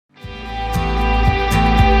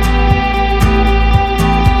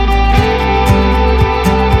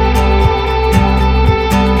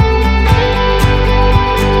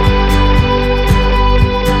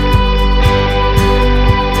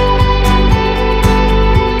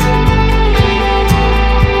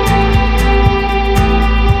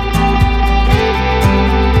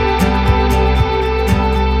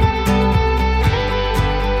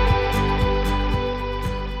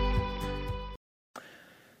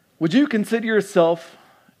Would you consider yourself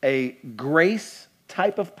a grace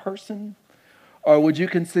type of person, or would you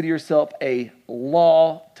consider yourself a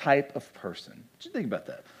law type of person? What do you think about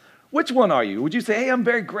that? Which one are you? Would you say, hey, I'm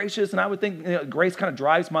very gracious, and I would think grace kind of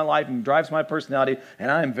drives my life and drives my personality,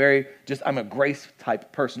 and I'm a grace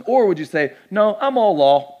type person? Or would you say, no, I'm all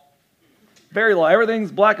law, very law.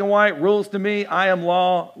 Everything's black and white, rules to me. I am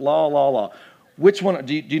law, law, law, law. Which one?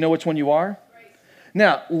 Do you know which one you are?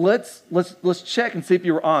 Now, let's check and see if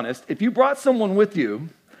you were honest. If you brought someone with you,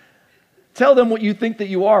 tell them what you think that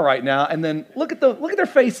you are right now, and then look at their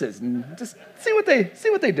faces and just see what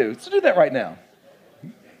they do. So do that right now.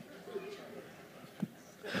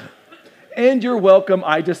 And you're welcome.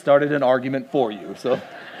 I just started an argument for you. So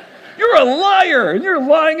you're a liar, and you're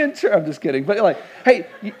lying in church. I'm just kidding. But hey,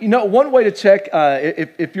 one way to check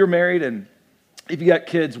if you're married and if you got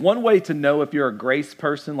kids, one way to know if you're a grace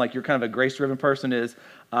person, like you're kind of a grace-driven person, is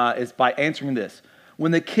by answering this.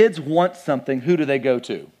 When the kids want something, who do they go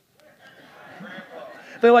to?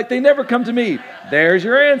 They never come to me. There's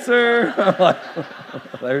your answer.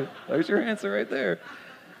 There's your answer right there.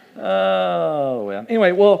 Oh, well.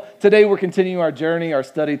 Anyway, today we're continuing our journey, our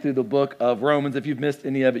study through the book of Romans. If you've missed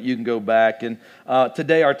any of it, you can go back. And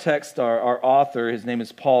today our text, our author, his name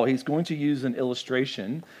is Paul. He's going to use an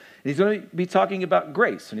illustration. He's going to be talking about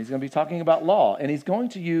grace, and he's going to be talking about law, and he's going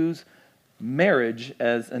to use marriage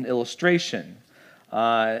as an illustration.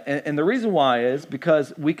 And the reason why is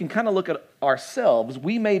because we can kind of look at ourselves.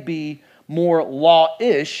 We may be more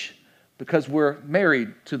law-ish because we're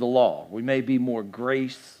married to the law. We may be more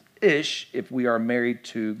grace-ish if we are married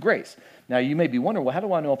to grace. Now, you may be wondering, well, how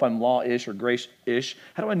do I know if I'm law-ish or grace-ish?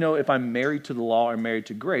 How do I know if I'm married to the law or married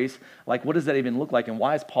to grace? What does that even look like, and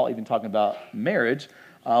why is Paul even talking about marriage?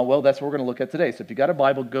 That's what we're going to look at today. So if you got a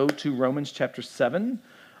Bible, go to Romans chapter 7.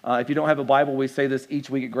 If you don't have a Bible, we say this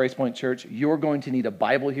each week at Grace Point Church, you're going to need a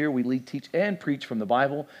Bible here. We lead, teach, and preach from the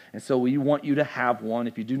Bible, and so we want you to have one.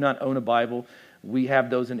 If you do not own a Bible, we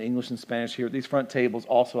have those in English and Spanish here at these front tables.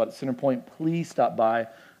 Also at Center Point, please stop by.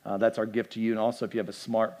 That's our gift to you. And also, if you have a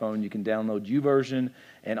smartphone, you can download YouVersion,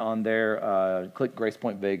 and on there, click Grace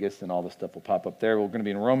Point Vegas, and all the stuff will pop up there. We're going to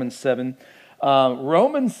be in Romans 7.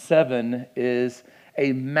 Romans 7 is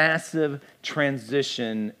a massive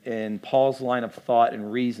transition in Paul's line of thought and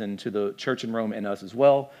reason to the church in Rome and us as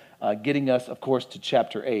well, getting us, of course, to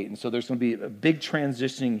chapter 8. And so there's going to be a big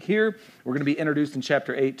transition here. We're going to be introduced in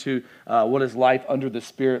chapter 8 to what is life under the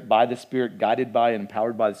Spirit, by the Spirit, guided by and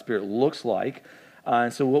empowered by the Spirit looks like.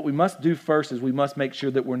 And so what we must do first is we must make sure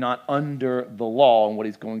that we're not under the law and what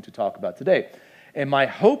he's going to talk about today. And my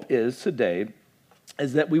hope is today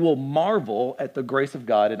is that we will marvel at the grace of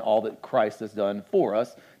God and all that Christ has done for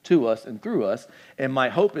us, to us, and through us. And my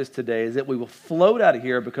hope is today is that we will float out of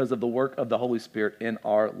here because of the work of the Holy Spirit in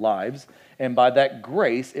our lives. And by that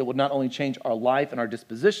grace, it will not only change our life and our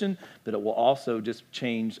disposition, but it will also just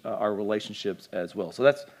change our relationships as well. So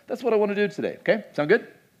that's what I want to do today. Okay? Sound good?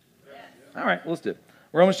 Yes. All right, let's do it.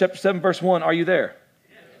 Romans chapter 7, verse 1. Are you there?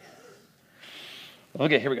 Yes.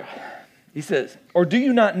 Okay, here we go. He says, or do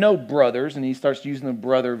you not know, brothers, and he starts using the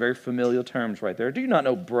brother, very familiar terms right there. Do you not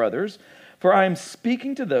know, brothers, for I am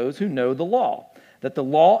speaking to those who know the law, that the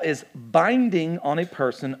law is binding on a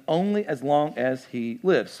person only as long as he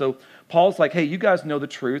lives. So Paul's like, hey, you guys know the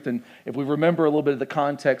truth. And if we remember a little bit of the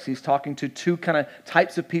context, he's talking to two kind of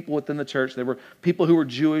types of people within the church. There were people who were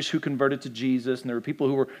Jewish who converted to Jesus, and there were people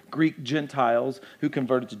who were Greek Gentiles who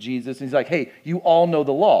converted to Jesus. And he's like, hey, you all know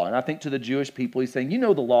the law. And I think to the Jewish people, he's saying, you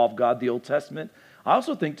know the law of God, the Old Testament. I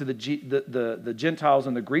also think to the Gentiles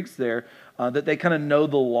and the Greeks there that they kind of know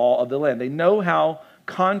the law of the land. They know how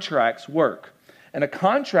contracts work. And a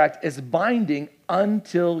contract is binding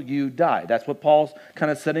until you die. That's what Paul's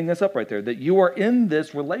kind of setting us up right there, that you are in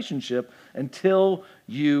this relationship until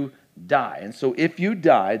you die. And so if you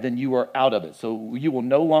die, then you are out of it. So you will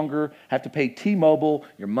no longer have to pay T-Mobile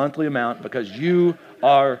your monthly amount because you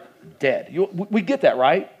are dead. We get that,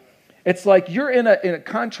 right? It's like you're in a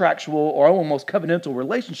contractual or almost covenantal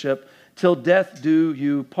relationship till death do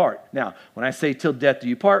you part. Now, when I say till death do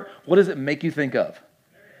you part, what does it make you think of?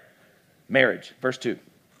 Marriage. Verse 2.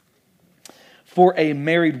 For a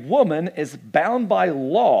married woman is bound by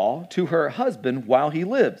law to her husband while he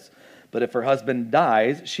lives. But if her husband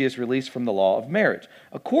dies, she is released from the law of marriage.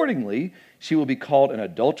 Accordingly, she will be called an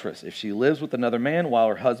adulteress if she lives with another man while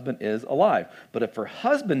her husband is alive. But if her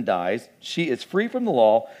husband dies, she is free from the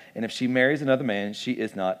law, and if she marries another man, she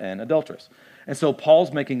is not an adulteress. And so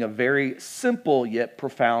Paul's making a very simple yet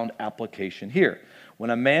profound application here. When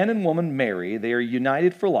a man and woman marry, they are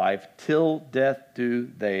united for life till death do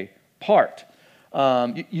they part.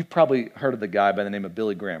 You've probably heard of the guy by the name of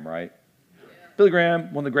Billy Graham, right? Billy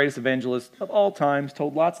Graham, one of the greatest evangelists of all times,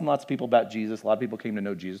 told lots and lots of people about Jesus. A lot of people came to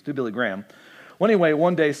know Jesus through Billy Graham. Well, anyway,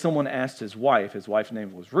 one day someone asked his wife's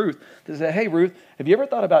name was Ruth, they said, hey, Ruth, have you ever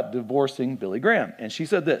thought about divorcing Billy Graham? And she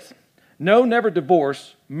said this, no, never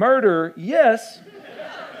divorce. Murder, yes.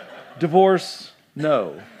 Divorce,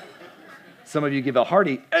 no. Some of you give a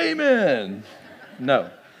hearty amen. No.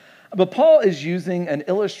 But Paul is using an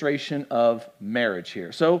illustration of marriage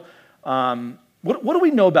here. So what do we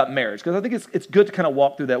know about marriage? Because I think it's good to kind of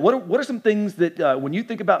walk through that. What are some things that, when you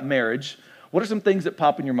think about marriage, what are some things that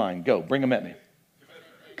pop in your mind? Go, bring them at me.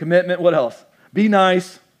 Commitment. What else? Be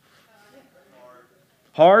nice.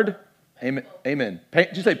 Hard. Amen.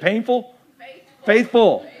 Did you say painful?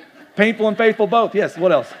 Faithful. Painful and faithful both. Yes.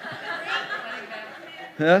 What else?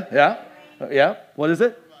 Yeah. What is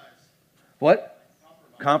it? What?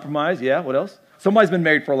 Compromise. Yeah. What else? Somebody's been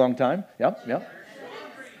married for a long time. Yeah.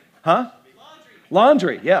 Huh?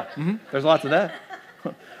 Laundry. Yeah. Mm-hmm. There's lots of that.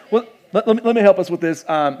 Well, let me help us with this.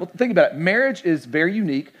 Think about it. Marriage is very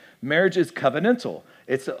unique. Marriage is covenantal.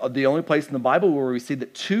 It's the only place in the Bible where we see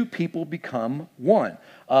that two people become one.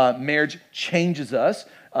 Marriage changes us.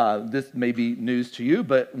 This may be news to you,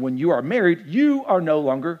 but when you are married, you are no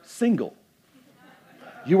longer single.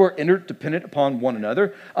 You are interdependent upon one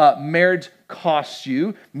another. Marriage costs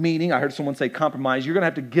you, meaning, I heard someone say compromise. You're going to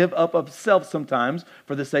have to give up of self sometimes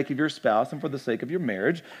for the sake of your spouse and for the sake of your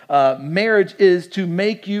marriage. Marriage is to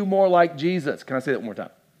make you more like Jesus. Can I say that one more time?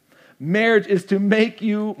 Marriage is to make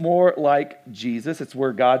you more like Jesus. It's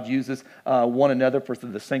where God uses one another for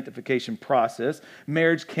the sanctification process.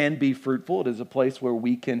 Marriage can be fruitful. It is a place where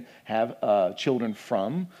we can have children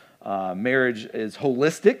from. Marriage is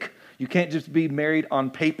holistic. You can't just be married on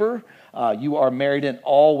paper. You are married in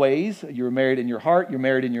all ways. You're married in your heart. You're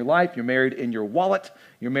married in your life. You're married in your wallet.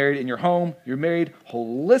 You're married in your home. You're married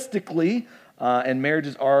holistically. And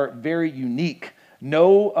marriages are very unique.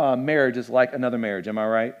 No marriage is like another marriage. Am I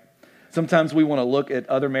right? Sometimes we want to look at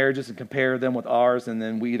other marriages and compare them with ours, and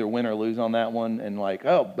then we either win or lose on that one. And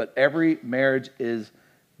but every marriage is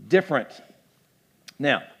different.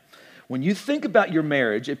 Now, when you think about your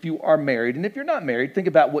marriage, if you are married, and if you're not married, think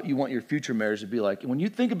about what you want your future marriage to be like. And when you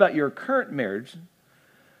think about your current marriage,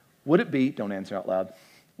 would it be, don't answer out loud,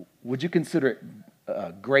 would you consider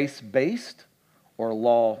it grace-based or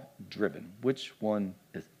law-driven? Which one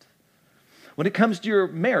is it? When it comes to your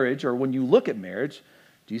marriage, or when you look at marriage,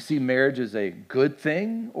 do you see marriage as a good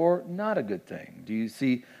thing or not a good thing? Do you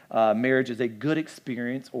see marriage as a good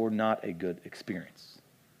experience or not a good experience?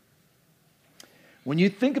 When you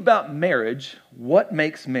think about marriage, what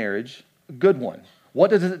makes marriage a good one?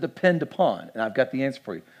 What does it depend upon? And I've got the answer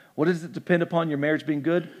for you. What does it depend upon your marriage being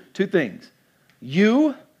good? Two things.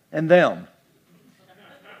 You and them.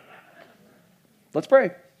 Let's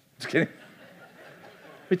pray. Just kidding.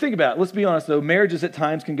 Think about it. Let's be honest, though. Marriages at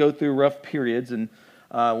times can go through rough periods, and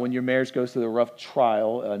when your marriage goes through a rough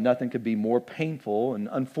trial, nothing could be more painful. And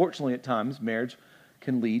unfortunately, at times, marriage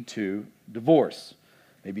can lead to divorce.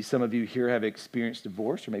 Maybe some of you here have experienced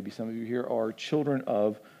divorce, or maybe some of you here are children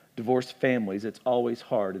of divorced families. It's always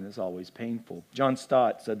hard and it's always painful. John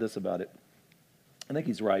Stott said this about it. I think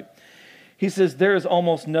he's right. He says, there is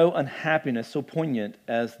almost no unhappiness so poignant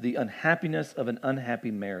as the unhappiness of an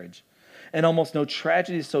unhappy marriage, and almost no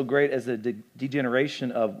tragedy so great as the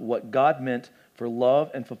degeneration of what God meant for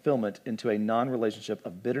love and fulfillment into a non-relationship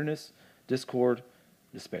of bitterness, discord,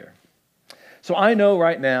 despair. So I know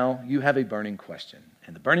right now you have a burning question.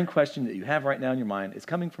 And the burning question that you have right now in your mind is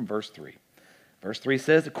coming from verse 3. Verse 3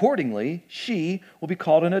 says, accordingly, she will be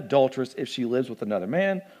called an adulteress if she lives with another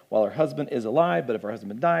man while her husband is alive. But if her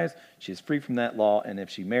husband dies, she is free from that law. And if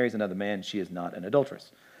she marries another man, she is not an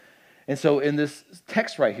adulteress. And so in this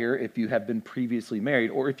text right here, if you have been previously married,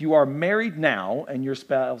 or if you are married now and your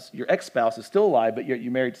ex-spouse is still alive, but yet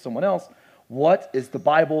you're married to someone else, what is the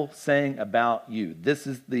Bible saying about you? This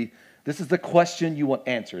is the question you want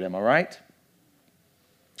answered. Am I right?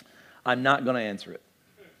 I'm not going to answer it.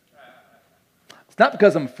 It's not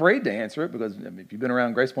because I'm afraid to answer it, because if you've been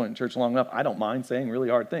around Grace Point Church long enough, I don't mind saying really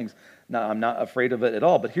hard things. No, I'm not afraid of it at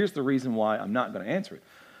all, but here's the reason why I'm not going to answer it.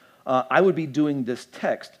 I would be doing this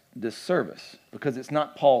text disservice, because it's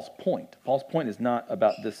not Paul's point. Paul's point is not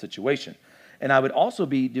about this situation. And I would also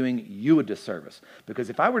be doing you a disservice, because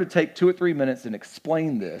if I were to take 2 or 3 minutes and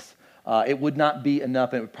explain this, it would not be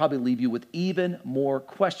enough, and it would probably leave you with even more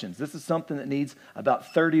questions. This is something that needs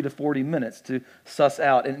about 30 to 40 minutes to suss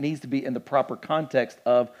out, and it needs to be in the proper context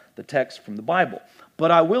of the text from the Bible.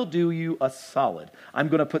 But I will do you a solid. I'm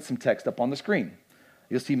going to put some text up on the screen.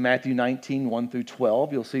 You'll see Matthew 19, 1 through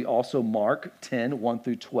 12. You'll see also Mark 10, 1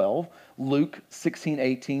 through 12. Luke 16,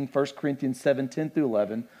 18. 1 Corinthians 7, 10 through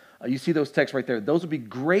 11. You see those texts right there. Those would be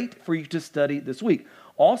great for you to study this week.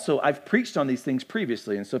 Also, I've preached on these things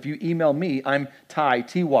previously, and so if you email me, I'm Ty,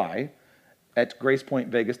 T-Y, at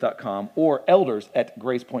gracepointvegas.com or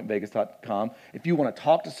elders@gracepointvegas.com. If you want to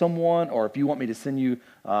talk to someone or if you want me to send you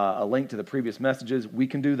a link to the previous messages, we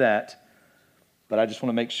can do that. But I just want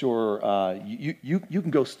to make sure you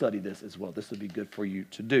can go study this as well. This would be good for you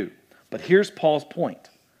to do. But here's Paul's point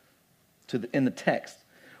in the text.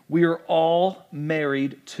 We are all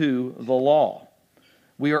married to the law.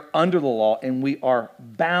 We are under the law and we are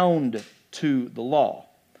bound to the law.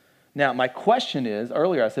 Now, my question is,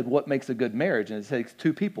 earlier I said, what makes a good marriage? And it takes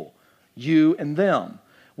two people, you and them.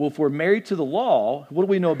 Well, if we're married to the law, what do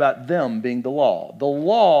we know about them being the law? The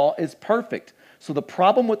law is perfect. So the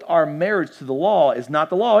problem with our marriage to the law is not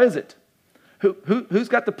the law, is it? Who's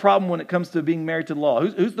got the problem when it comes to being married to the law?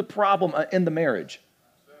 Who's the problem in the marriage?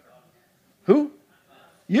 Who?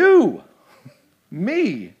 You.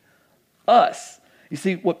 Me. Us. You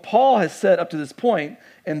see, what Paul has said up to this point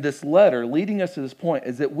in this letter, leading us to this point,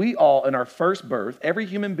 is that we all, in our first birth, every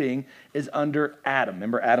human being is under Adam.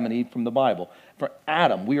 Remember Adam and Eve from the Bible? For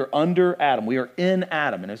Adam, we are under Adam. We are in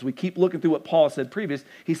Adam. And as we keep looking through what Paul said previous,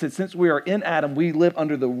 he said, since we are in Adam, we live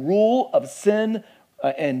under the rule of sin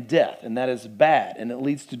and death. And that is bad. And it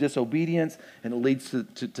leads to disobedience, and it leads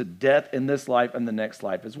to death in this life and the next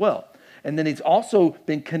life as well. And then he's also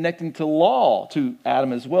been connecting to law to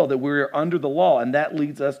Adam as well, that we're under the law, and that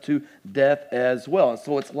leads us to death as well. And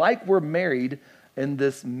so it's like we're married in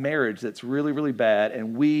this marriage that's really, really bad,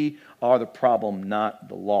 and we are the problem, not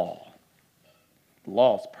the law. The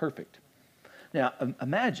law is perfect. Now,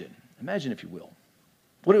 imagine if you will,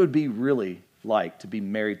 what it would be really like to be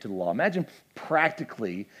married to the law. Imagine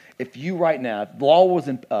practically if you right now, if the law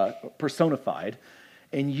wasn't personified,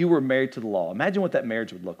 and you were married to the law. Imagine what that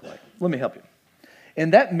marriage would look like. Let me help you.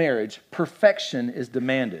 In that marriage, perfection is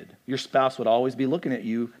demanded. Your spouse would always be looking at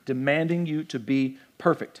you, demanding you to be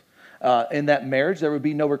perfect. In that marriage, there would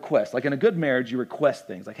be no request. Like in a good marriage, you request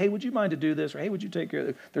things. Like, hey, would you mind to do this? Or hey, would you take care of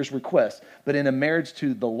this? There's requests. But in a marriage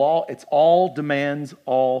to the law, it's all demands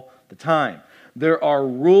all the time. There are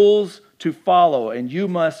rules to follow, and you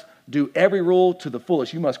must do every rule to the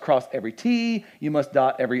fullest. You must cross every T, you must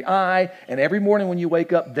dot every I, and every morning when you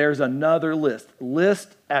wake up, there's another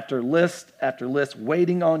list after list after list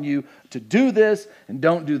waiting on you to do this and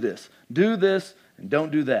don't do this and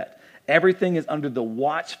don't do that. Everything is under the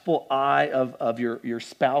watchful eye of your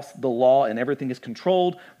spouse, the law, and everything is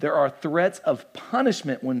controlled. There are threats of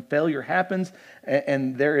punishment when failure happens,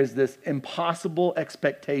 and there is this impossible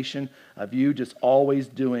expectation of you just always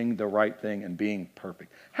doing the right thing and being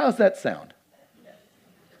perfect. How's that sound?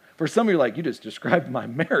 For some of you, like, you just described my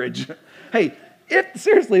marriage. Hey,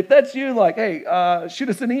 if that's you, like, hey, shoot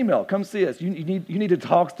us an email. Come see us. You need to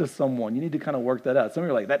talk to someone. You need to kind of work that out. Some of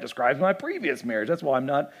you are like, that describes my previous marriage. That's why I'm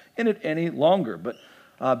not in it any longer. But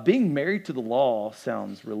being married to the law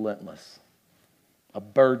sounds relentless. A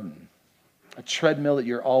burden. A treadmill that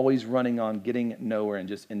you're always running on, getting nowhere and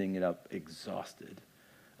just ending it up exhausted.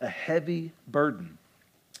 A heavy burden.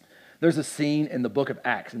 There's a scene in the book of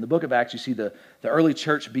Acts. In the book of Acts, you see the early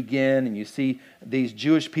church begin, and you see these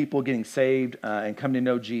Jewish people getting saved and coming to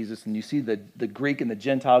know Jesus, and you see the Greek and the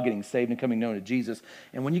Gentile getting saved and coming to know Jesus.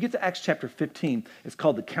 And when you get to Acts chapter 15, it's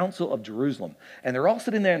called the Council of Jerusalem. And they're all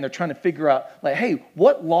sitting there, and they're trying to figure out, like, hey,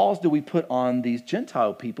 what laws do we put on these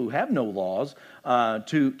Gentile people who have no laws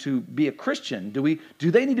to be a Christian?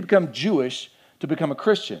 Do they need to become Jewish to become a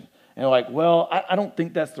Christian? And they're like, well, I don't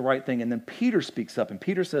think that's the right thing. And then Peter speaks up, and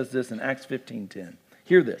Peter says this in Acts 15:10.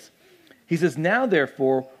 Hear this. He says, now,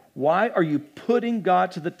 therefore, why are you putting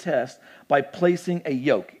God to the test by placing a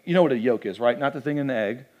yoke? You know what a yoke is, right? Not the thing in the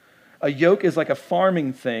egg. A yoke is like a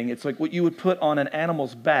farming thing. It's like what you would put on an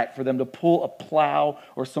animal's back for them to pull a plow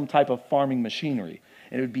or some type of farming machinery.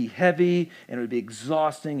 And it would be heavy, and it would be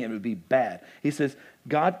exhausting, and it would be bad. He says,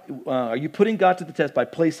 God, are you putting God to the test by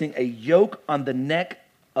placing a yoke on the neck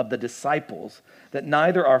of the disciples that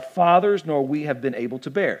neither our fathers nor we have been able to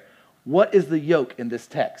bear? What is the yoke in this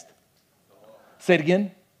text? Say it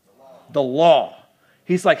again. The law.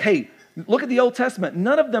 He's like, hey, look at the Old Testament.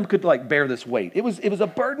 None of them could like bear this weight. It was a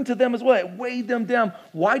burden to them as well. It weighed them down.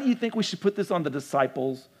 Why do you think we should put this on the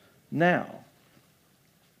disciples now?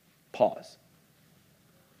 Pause.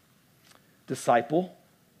 Disciple,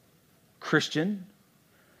 Christian,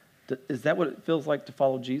 is that what it feels like to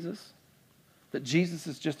follow Jesus? That Jesus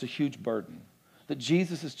is just a huge burden. That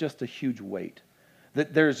Jesus is just a huge weight.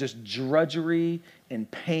 That there's just drudgery and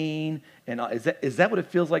pain. And is that what it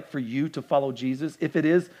feels like for you to follow Jesus? If it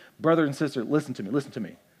is, brother and sister, listen to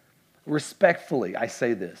me. Respectfully, I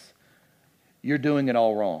say this. You're doing it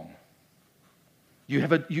all wrong.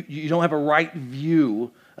 You don't have a right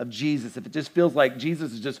view of Jesus, if it just feels like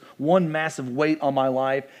Jesus is just one massive weight on my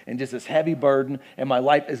life and just this heavy burden, and my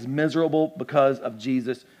life is miserable because of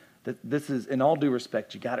Jesus, that this is, in all due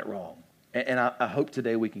respect, you got it wrong. And I hope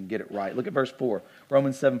today we can get it right. Look at verse 4,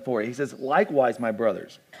 Romans 7:4. He says, likewise, my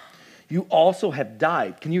brothers, you also have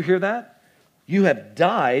died. Can you hear that? You have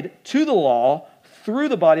died to the law through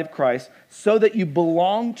the body of Christ so that you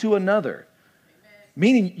belong to another.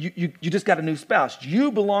 Meaning you just got a new spouse.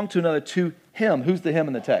 You belong to another, to him. Who's the him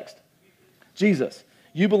in the text? Jesus.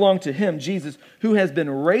 You belong to him, Jesus, who has been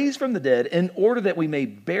raised from the dead in order that we may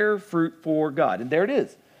bear fruit for God. And there it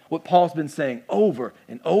is. What Paul's been saying over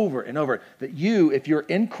and over and over. That you, if you're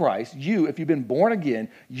in Christ, you, if you've been born again,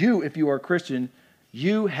 you, if you are a Christian,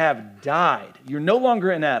 you have died. You're no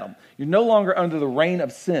longer in Adam. You're no longer under the reign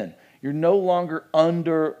of sin. You're no longer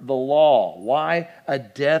under the law. Why? A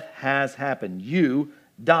death has happened. You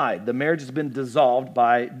died. The marriage has been dissolved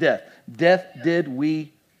by death. Death did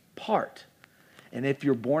we part. And if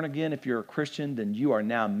you're born again, if you're a Christian, then you are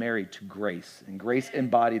now married to grace. And grace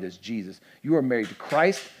embodied as Jesus. You are married to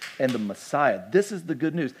Christ and the Messiah. This is the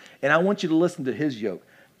good news. And I want you to listen to his yoke.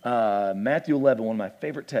 Matthew 11, one of my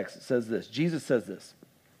favorite texts, it says this. Jesus says this.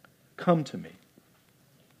 Come to me.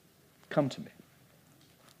 Come to me.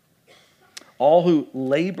 All who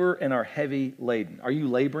labor and are heavy laden. Are you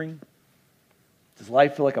laboring? Does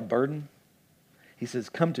life feel like a burden? He says,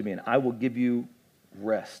 come to me and I will give you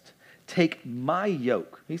rest. Take my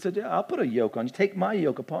yoke. He said, yeah, I'll put a yoke on you. Take my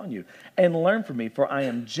yoke upon you and learn from me, for I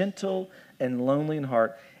am gentle and lonely in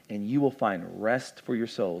heart, and you will find rest for your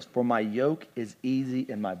souls. For my yoke is easy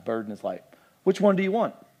and my burden is light. Which one do you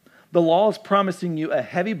want? The law is promising you a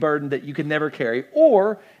heavy burden that you can never carry,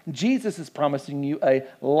 or Jesus is promising you a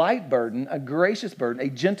light burden, a gracious burden, a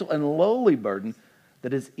gentle and lowly burden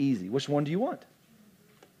that is easy. Which one do you want?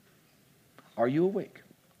 Are you awake?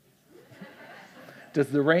 Does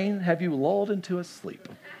the rain have you lulled into a sleep?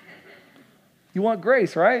 You want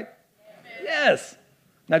grace, right? Yes.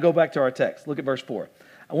 Now go back to our text. Look at verse 4.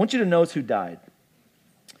 I want you to notice who died.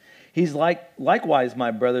 He's likewise,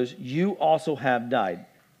 my brothers, you also have died.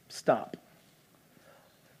 Stop.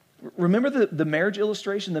 Remember the marriage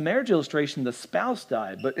illustration? The marriage illustration, the spouse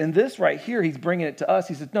died. But in this right here, he's bringing it to us.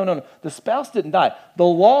 He says, no. The spouse didn't die. The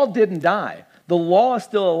law didn't die. The law is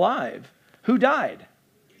still alive. Who died?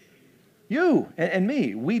 You and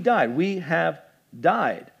me. We died. We have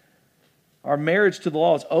died. Our marriage to the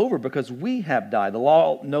law is over because we have died. The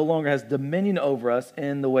law no longer has dominion over us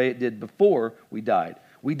in the way it did before we died.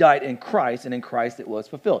 We died in Christ, and in Christ it was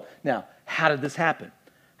fulfilled. Now, how did this happen?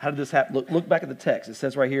 How did this happen? Look back at the text. It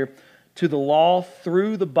says right here, to the law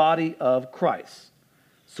through the body of Christ.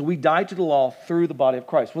 So we died to the law through the body of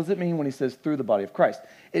Christ. What does it mean when he says through the body of Christ?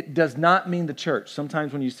 It does not mean the church.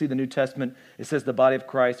 Sometimes when you see the New Testament, it says the body of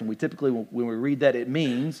Christ, and we typically, when we read that, it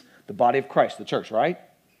means the body of Christ, the church, right?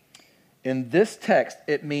 In this text,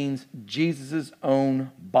 it means Jesus'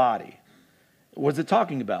 own body. What is it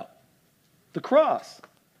talking about? The cross.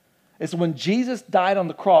 It's when Jesus died on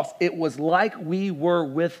the cross, it was like we were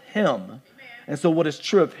with him. Amen. And so what is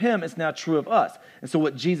true of him is now true of us. And so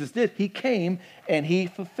what Jesus did, he came and he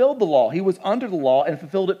fulfilled the law. He was under the law and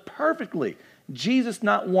fulfilled it perfectly. Jesus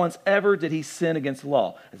not once ever did he sin against the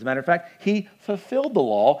law. As a matter of fact, he fulfilled the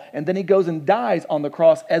law, and then he goes and dies on the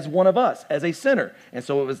cross as one of us, as a sinner. And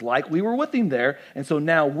so it was like we were with him there, and so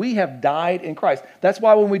now we have died in Christ. That's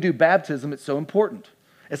why when we do baptism, it's so important.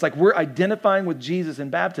 It's like we're identifying with Jesus in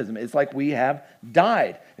baptism. It's like we have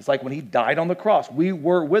died. It's like when he died on the cross. We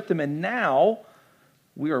were with him, and now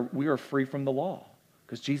we are free from the law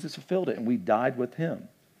because Jesus fulfilled it, and we died with him.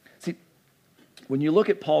 See, when you look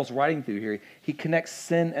at Paul's writing through here, he connects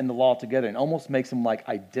sin and the law together and almost makes them like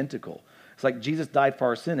identical. It's like Jesus died for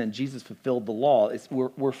our sin, and Jesus fulfilled the law.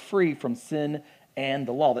 We're free from sin and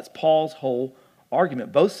the law. That's Paul's whole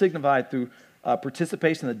argument. Both signified through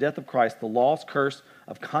participation in the death of Christ, the law's curse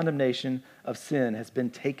of condemnation of sin has been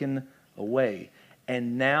taken away.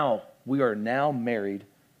 And now, we are now married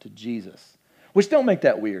to Jesus. Which don't make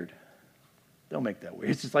that weird. Don't make that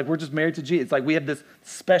weird. It's just like we're just married to Jesus. It's like we have this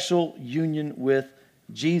special union with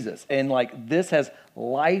Jesus. And like this has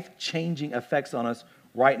life-changing effects on us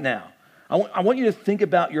right now. I want you to think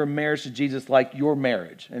about your marriage to Jesus like your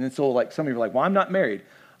marriage. And then so like some of you are like, well, I'm not married.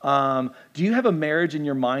 Do you have a marriage in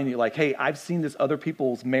your mind that you're like, hey, I've seen this other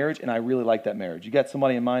people's marriage and I really like that marriage? You got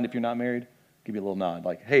somebody in mind if you're not married? Give you a little nod.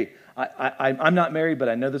 Like, hey, I'm not married, but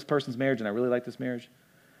I know this person's marriage and I really like this marriage.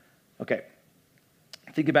 Okay.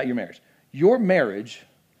 Think about your marriage. Your marriage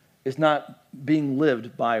is not being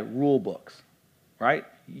lived by rule books, right?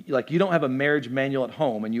 like you don't have a marriage manual at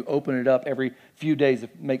home and you open it up every few days to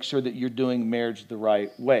make sure that you're doing marriage the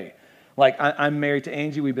right way. Like I'm married to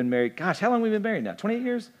Angie. We've been married. Gosh, how long have we been married now? 28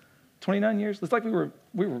 years? 29 years? It's like we were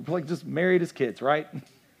like just married as kids, right?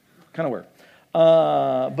 Kind of weird.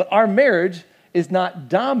 But our marriage is not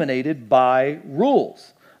dominated by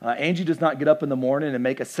rules. Angie does not get up in the morning and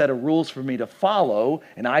make a set of rules for me to follow,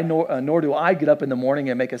 and nor do I get up in the morning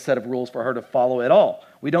and make a set of rules for her to follow at all.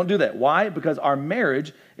 We don't do that. Why? Because our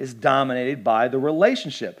marriage is dominated by the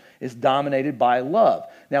relationship. It's dominated by love.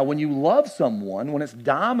 Now, when you love someone, when it's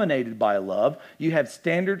dominated by love, you have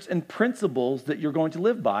standards and principles that you're going to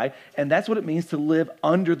live by, and that's what it means to live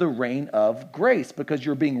under the reign of grace, because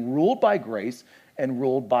you're being ruled by grace and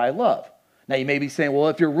ruled by love. Now, you may be saying, well,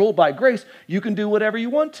 if you're ruled by grace, you can do whatever you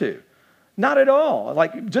want to. Not at all.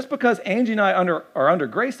 Like, just because Angie and I are under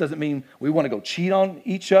grace doesn't mean we want to go cheat on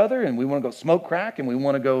each other and we want to go smoke crack and we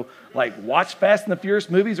want to go, like, watch Fast and the Furious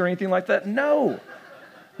movies or anything like that. No,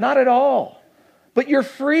 not at all. But you're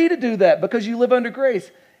free to do that because you live under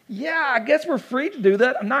grace. Yeah, I guess we're free to do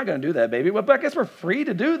that. I'm not going to do that, baby. But I guess we're free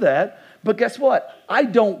to do that. But guess what? I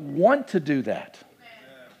don't want to do that.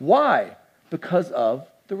 Why? Because of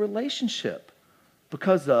the relationship,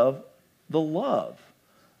 because of the love.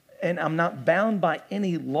 And I'm not bound by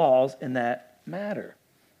any laws in that matter.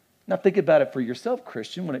 Now think about it for yourself,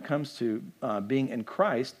 Christian, when it comes to being in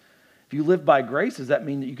Christ. If you live by grace, does that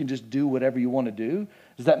mean that you can just do whatever you want to do?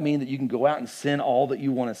 Does that mean that you can go out and sin all that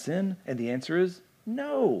you want to sin? And the answer is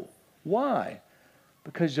no. Why?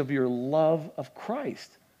 Because of your love of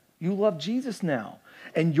Christ. You love Jesus now.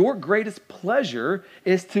 And your greatest pleasure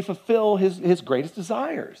is to fulfill his greatest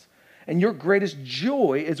desires. And your greatest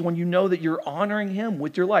joy is when you know that you're honoring him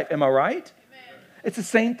with your life. Am I right? Amen. It's the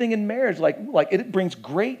same thing in marriage. Like it brings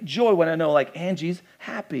great joy when I know like Angie's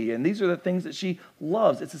happy and these are the things that she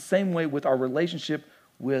loves. It's the same way with our relationship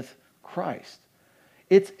with Christ.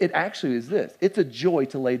 It actually is this. It's a joy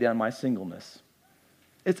to lay down my singleness.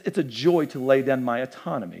 It's a joy to lay down my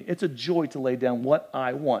autonomy. It's a joy to lay down what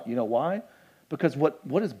I want. You know why? Because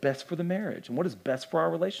what is best for the marriage and what is best for our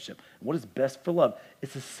relationship and what is best for love.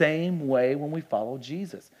 It's the same way when we follow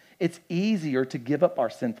Jesus. It's easier to give up our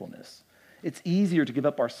sinfulness. It's easier to give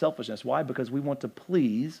up our selfishness. Why? Because we want to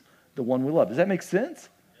please the one we love. Does that make sense?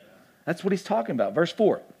 Yeah. That's what he's talking about. Verse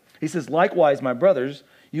 4. He says, likewise, my brothers,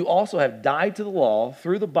 you also have died to the law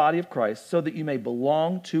through the body of Christ so that you may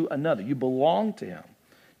belong to another. You belong to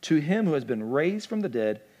him who has been raised from the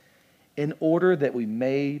dead, in order that we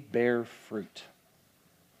may bear fruit.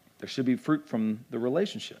 There should be fruit from the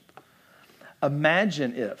relationship.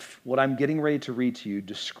 Imagine if what I'm getting ready to read to you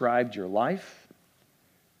described your life,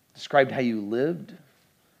 described how you lived,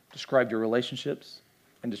 described your relationships,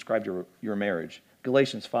 and described your marriage.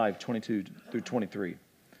 Galatians 5:22 through 23.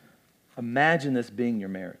 Imagine this being your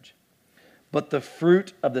marriage. But the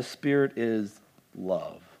fruit of the Spirit is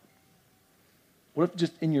love. What if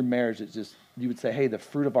just in your marriage, it's just, you would say, hey, the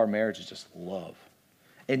fruit of our marriage is just love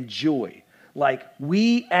and joy. Like,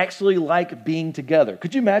 we actually like being together.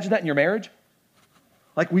 Could you imagine that in your marriage?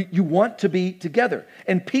 Like, you want to be together.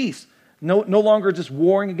 And peace, no longer just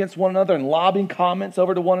warring against one another and lobbing comments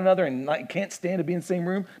over to one another and can't stand to be in the same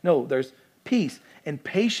room. No, there's peace and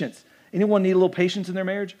patience. Anyone need a little patience in their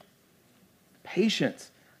marriage?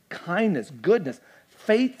 Patience, kindness, goodness,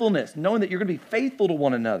 faithfulness, knowing that you're going to be faithful to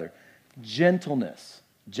one another. Gentleness.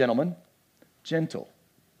 Gentlemen, gentle.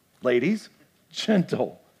 Ladies,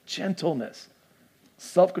 gentle. Gentleness.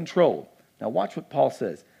 Self-control. Now watch what Paul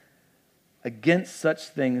says. Against such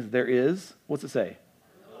things there is, what's it say?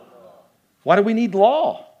 Why do we need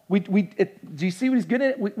law? Do you see what he's getting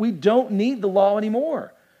at? We don't need the law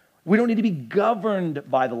anymore. We don't need to be governed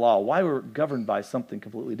by the law. Why? We're governed by something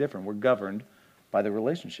completely different. We're governed by the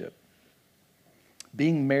relationship.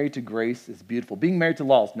 Being married to grace is beautiful. Being married to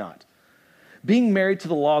law is not. Being married to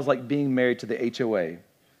the law is like being married to the HOA.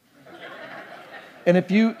 And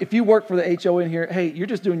if you work for the HOA in here, hey, you're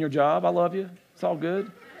just doing your job. I love you. It's all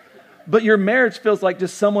good. But your marriage feels like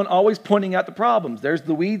just someone always pointing out the problems. There's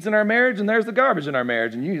the weeds in our marriage and there's the garbage in our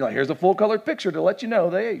marriage. And you're like, here's a full-colored picture to let you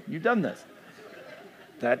know that, hey, you've done this.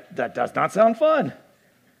 That does not sound fun.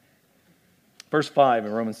 Verse 5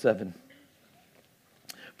 in Romans 7.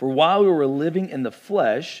 For while we were living in the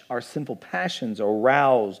flesh, our sinful passions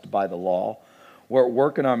aroused by the law were at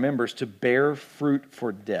work in our members to bear fruit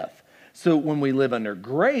for death. So when we live under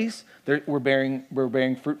grace, we're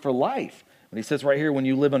bearing fruit for life. When he says right here, when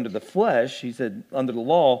you live under the flesh, he said under the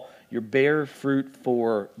law, you bear fruit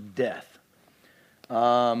for death.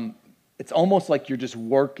 It's almost like you're just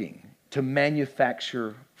working to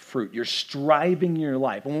manufacture fruit. You're striving in your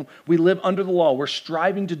life. When we live under the law, we're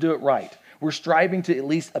striving to do it right. We're striving to at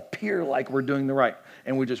least appear like we're doing the right.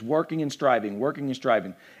 And we're just working and striving, working and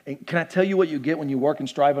striving. And can I tell you what you get when you work and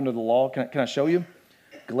strive under the law? Can I show you?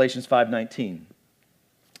 Galatians 5:19.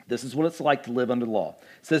 This is what it's like to live under the law.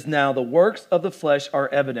 It says, now the works of the flesh are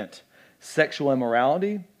evident. Sexual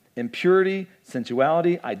immorality, impurity,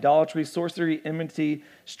 sensuality, idolatry, sorcery, enmity,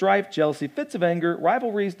 strife, jealousy, fits of anger,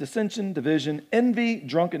 rivalries, dissension, division, envy,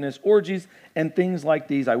 drunkenness, orgies, and things like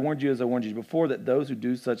these. I warned you as I warned you before that those who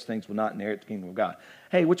do such things will not inherit the kingdom of God.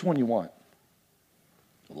 Hey, which one you want?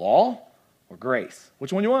 Law or grace?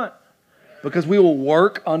 Which one you want? Because we will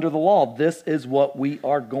work under the law. This is what we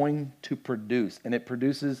are going to produce. And it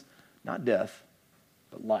produces not death,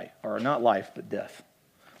 but life. Or not life, but death.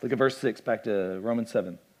 Look at verse 6, back to Romans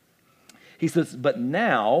 7. He says, but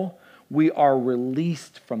now we are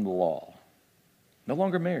released from the law, no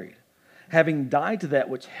longer married, having died to that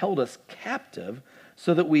which held us captive,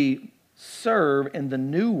 so that we serve in the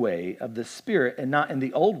new way of the Spirit and not in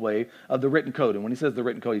the old way of the written code. And when he says the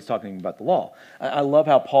written code, he's talking about the law. I love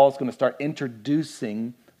how Paul's going to start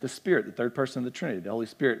introducing the Spirit, the third person of the Trinity, the Holy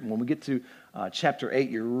Spirit. And when we get to chapter 8,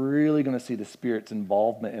 you're really going to see the Spirit's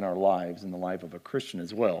involvement in our lives, in the life of a Christian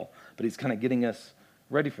as well. But he's kind of getting us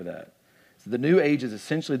ready for that. So the new age is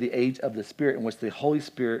essentially the age of the Spirit, in which the Holy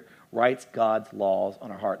Spirit writes God's laws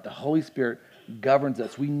on our heart. The Holy Spirit governs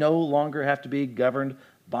us. We no longer have to be governed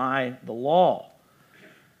by the law.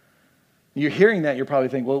 You're hearing that, you're probably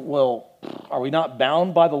thinking, well, are we not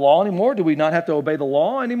bound by the law anymore? Do we not have to obey the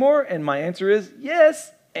law anymore? And my answer is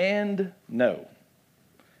yes and no.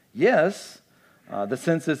 Yes, the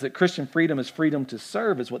sense is that Christian freedom is freedom to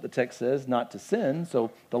serve, is what the text says, not to sin. So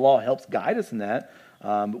the law helps guide us in that.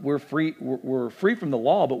 We're free from the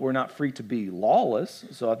law, but we're not free to be lawless.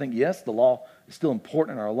 So I think, yes, the law is still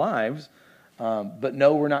important in our lives. But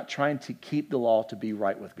no, we're not trying to keep the law to be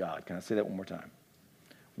right with God. Can I say that one more time?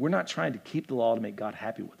 We're not trying to keep the law to make God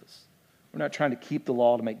happy with us. We're not trying to keep the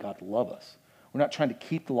law to make God love us. We're not trying to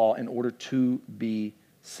keep the law in order to be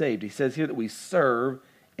saved. He says here that we serve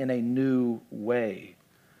in a new way.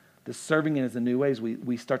 The serving in is a new way.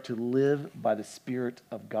 We start to live by the Spirit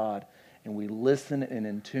of God, and we listen and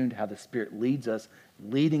in tune to how the Spirit leads us,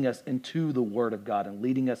 leading us into the Word of God and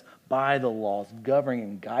leading us by the laws, governing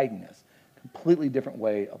and guiding us. Completely different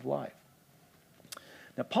way of life.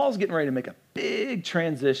 Now, Paul's getting ready to make a big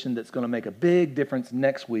transition that's going to make a big difference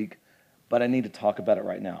next week, but I need to talk about it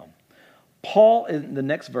right now. Paul, in the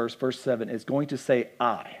next verse, verse 7, is going to say,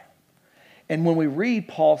 I. And when we read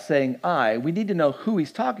Paul saying I, we need to know who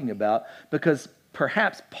he's talking about, because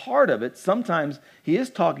perhaps part of it, sometimes he is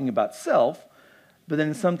talking about self, but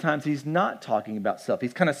then sometimes he's not talking about self.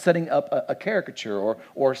 He's kind of setting up a caricature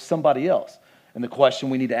or somebody else. And the question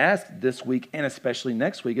we need to ask this week, and especially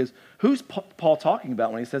next week, is who's Paul talking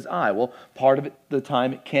about when he says I? Well, part of the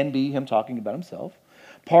time it can be him talking about himself.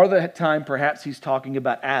 Part of the time perhaps he's talking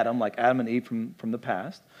about Adam, like Adam and Eve from the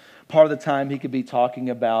past. Part of the time he could be talking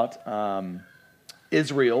about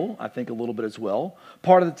Israel, I think a little bit as well.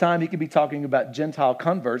 Part of the time he could be talking about Gentile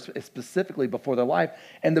converts, specifically before their life.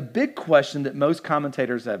 And the big question that most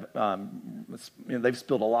commentators have, they've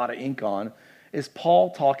spilled a lot of ink on, is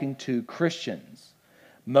Paul talking to Christians?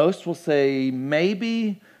 Most will say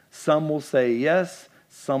maybe, some will say yes,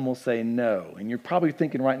 some will say no. And you're probably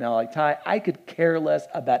thinking right now, like, Ty, I could care less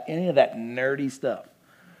about any of that nerdy stuff.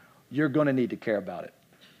 You're going to need to care about it.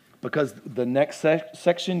 Because the next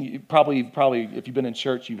section, you probably, if you've been in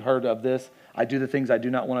church, you've heard of this. I do the things I do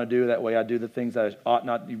not want to do. That way I do the things I ought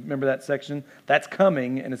not. You remember that section? That's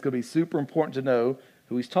coming, and it's going to be super important to know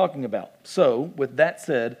who he's talking about. So, with that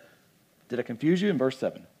said, did I confuse you in verse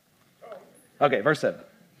 7? Okay, verse 7.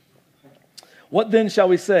 What then shall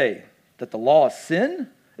we say? That the law is sin?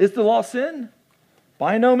 Is the law sin?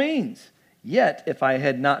 By no means. Yet, if it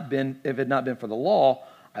had not been for the law,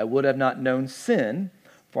 I would have not known sin,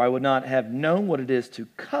 for I would not have known what it is to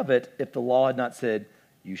covet if the law had not said,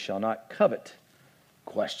 you shall not covet.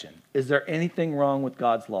 Question. Is there anything wrong with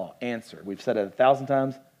God's law? Answer. We've said it 1,000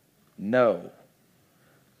 times. No.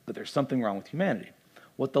 But there's something wrong with humanity.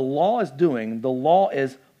 What the law is doing, the law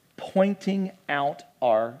is pointing out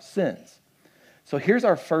our sins. So here's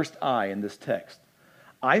our first I in this text.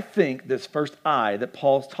 I think this first I that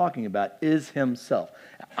Paul's talking about is himself.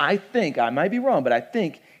 I think, I might be wrong, but I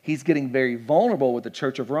think he's getting very vulnerable with the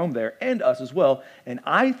church of Rome there and us as well. And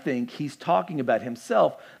I think he's talking about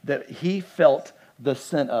himself, that he felt the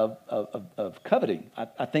sin of coveting.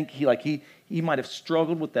 I think he might have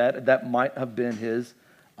struggled with that. That might have been his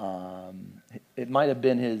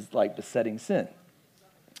besetting sin.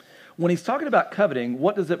 When he's talking about coveting,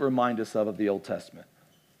 what does it remind us of the Old Testament?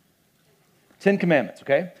 10 Commandments,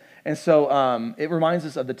 okay? And so it reminds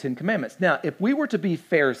us of the Ten Commandments. Now, if we were to be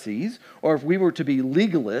Pharisees or if we were to be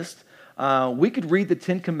legalists, we could read the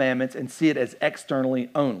Ten Commandments and see it as externally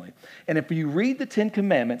only. And if you read the Ten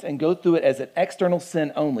Commandments and go through it as an external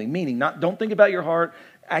sin only, meaning don't think about your heart,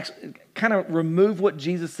 actually kind of remove what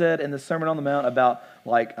Jesus said in the Sermon on the Mount about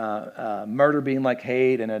like murder being like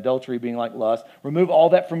hate and adultery being like lust. Remove all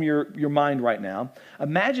that from your mind right now.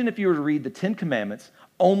 Imagine if you were to read the Ten Commandments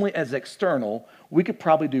only as external, we could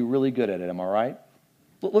probably do really good at it, am I right?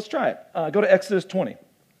 Let's try it. Go to Exodus 20.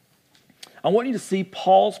 I want you to see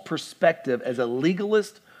Paul's perspective as a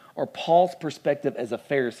legalist or Paul's perspective as a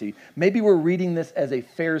Pharisee. Maybe we're reading this as a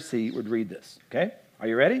Pharisee would read this, okay? Are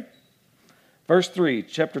you ready? Verse 3,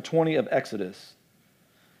 chapter 20 of Exodus.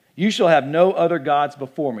 You shall have no other gods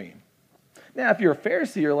before me. Now, if you're a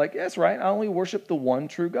Pharisee, you're like, that's right, I only worship the one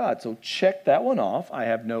true God. So check that one off. I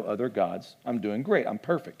have no other gods. I'm doing great. I'm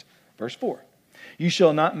perfect. Verse 4. You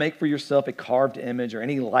shall not make for yourself a carved image or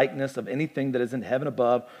any likeness of anything that is in heaven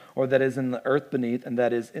above or that is in the earth beneath and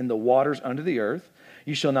that is in the waters under the earth.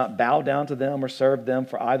 You shall not bow down to them or serve them,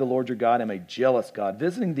 for I, the Lord your God, am a jealous God,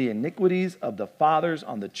 visiting the iniquities of the fathers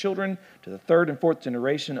on the children to the third and fourth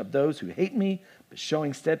generation of those who hate me, but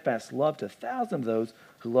showing steadfast love to thousands of those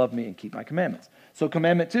who love me and keep my commandments. So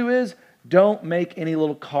commandment 2 is don't make any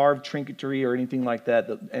little carved trinketry or anything like that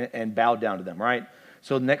and bow down to them, right?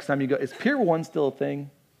 So next time you go, is Pier 1 still a thing?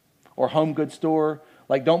 Or home goods store?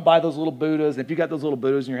 Like, don't buy those little Buddhas. If you got those little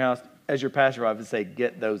Buddhas in your house, as your pastor, I would say,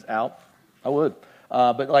 get those out. I would.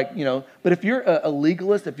 But if you're a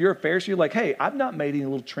legalist, if you're a Pharisee, you're like, hey, I've not made any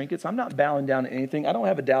little trinkets. I'm not bowing down to anything. I don't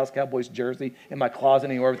have a Dallas Cowboys jersey in my closet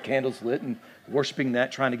anywhere with candles lit and worshiping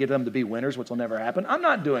that, trying to get them to be winners, which will never happen. I'm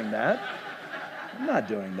not doing that. I'm not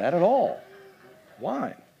doing that at all.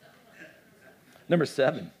 Why? Number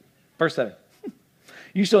 7, verse 7.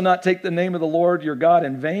 You shall not take the name of the Lord your God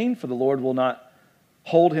in vain, for the Lord will not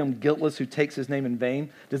hold him guiltless who takes his name in vain.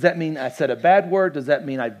 Does that mean I said a bad word? Does that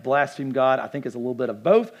mean I blaspheme God? I think it's a little bit of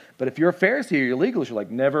both. But if you're a Pharisee or you're legalist, you're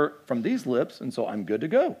like, never from these lips, and so I'm good to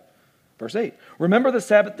go. Verse 8, remember the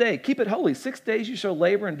Sabbath day. Keep it holy. 6 days you shall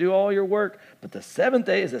labor and do all your work, but the seventh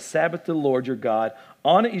day is a Sabbath to the Lord your God.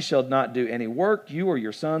 On it you shall not do any work, you or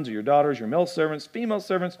your sons or your daughters, your male servants, female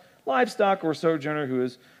servants, livestock, or sojourner who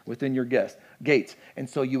is within your gates. And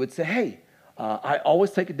so you would say, hey, I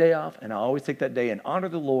always take a day off, and I always take that day and honor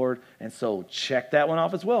the Lord, and so check that one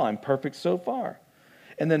off as well. I'm perfect so far.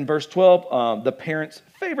 And then verse 12, the parent's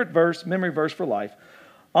favorite verse, memory verse for life.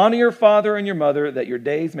 Honor your father and your mother, that your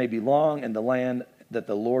days may be long in the land that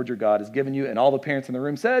the Lord your God has given you. And all the parents in the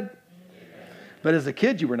room said, amen. But as a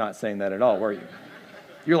kid, you were not saying that at all, were you?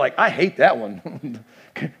 You're like, I hate that one.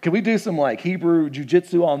 Can we do some like Hebrew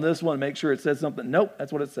jujitsu on this one, make sure it says something? Nope,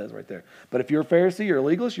 that's what it says right there. But if you're a Pharisee or a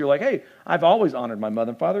legalist, you're like, hey, I've always honored my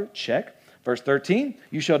mother and father. Check. Verse 13,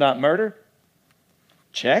 you shall not murder.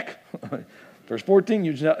 Check. Verse 14,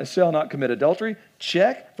 you shall not commit adultery.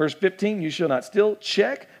 Check. Verse 15, you shall not steal.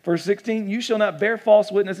 Check. Verse 16, you shall not bear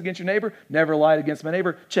false witness against your neighbor. Never lied against my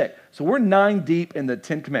neighbor. Check. So we're 9 deep in the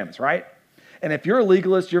 10 commandments, right? And if you're a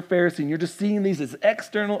legalist, you're a Pharisee, and you're just seeing these as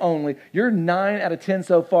external only, you're 9 out of 10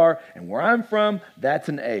 so far. And where I'm from, that's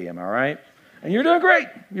an A, am I right? And you're doing great.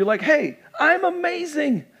 You're like, hey, I'm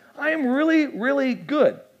amazing. I am really, really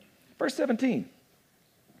good. Verse 17.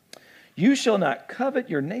 You shall not covet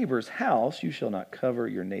your neighbor's house. You shall not cover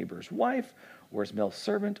your neighbor's wife, or his male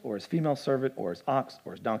servant, or his female servant, or his ox,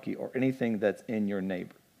 or his donkey, or anything that's in your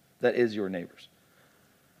neighbor, that is your neighbor's.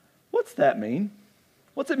 What's that mean?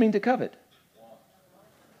 What's it mean to covet?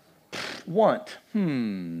 Want.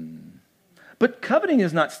 But coveting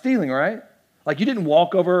is not stealing, right? Like you didn't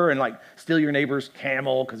walk over and like steal your neighbor's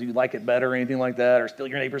camel because you like it better or anything like that, or steal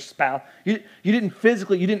your neighbor's spouse. You didn't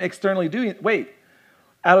physically, you didn't externally do it. Wait,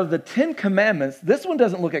 out of the 10 commandments, this one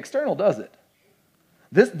doesn't look external, does it?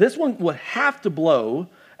 This one would have to blow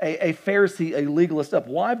a Pharisee, a legalist up.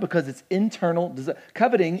 Why? Because it's internal.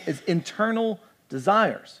 Coveting is internal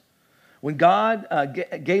desires. When God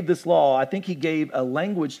gave this law, I think he gave a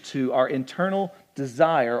language to our internal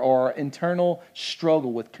desire or our internal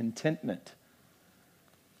struggle with contentment.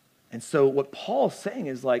 And so what Paul's saying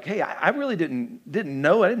is like, hey, I really didn't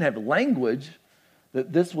know, I didn't have language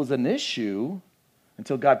that this was an issue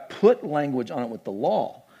until God put language on it with the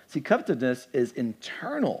law. See, covetousness is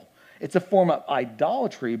internal. It's a form of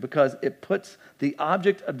idolatry because it puts the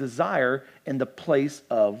object of desire in the place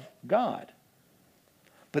of God.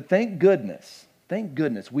 But thank goodness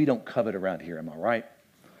we don't covet around here, am I right?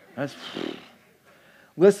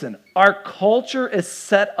 Listen, our culture is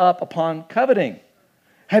set up upon coveting.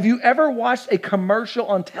 Have you ever watched a commercial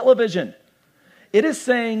on television? It is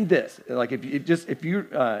saying this. Like if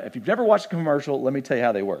you've never watched a commercial, let me tell you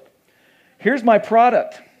how they work. Here's my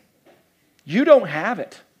product. You don't have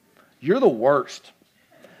it. You're the worst.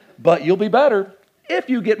 But you'll be better if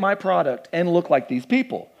you get my product and look like these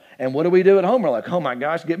people. And what do we do at home? We're like, oh my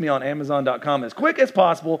gosh, get me on Amazon.com as quick as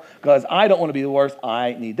possible because I don't want to be the worst.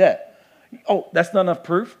 I need that. Oh, that's not enough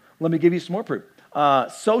proof. Let me give you some more proof.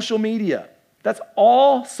 Social media. That's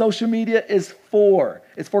all social media is for.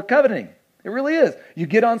 It's for coveting. It really is. You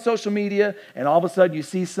get on social media and all of a sudden you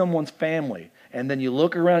see someone's family. And then you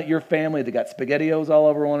look around at your family. They got SpaghettiOs all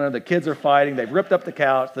over one another. The kids are fighting. They've ripped up the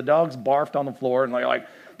couch. The dog's barfed on the floor. And they're like,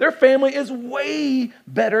 their family is way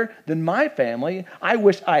better than my family. I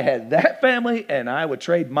wish I had that family, and I would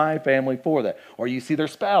trade my family for that. Or you see their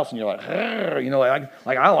spouse, and you're like,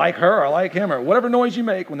 like I like her, I like him, or whatever noise you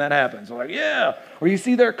make when that happens. They're like, yeah. Or you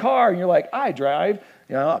see their car, and you're like, I drive,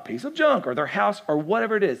 a piece of junk, or their house, or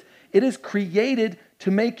whatever it is. It is created to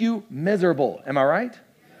make you miserable. Am I right?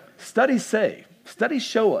 Studies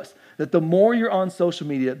show us that the more you're on social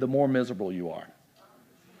media, the more miserable you are.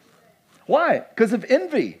 Why? Because of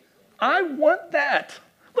envy. I want that.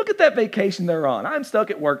 Look at that vacation they're on. I'm stuck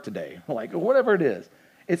at work today. Like, whatever it is.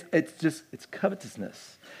 It's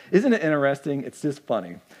covetousness. Isn't it interesting? It's just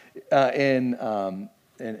funny. In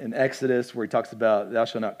Exodus, where he talks about thou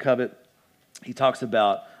shalt not covet, he talks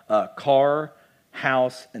about car,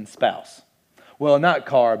 house, and spouse. Well, not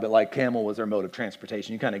car, but like camel was their mode of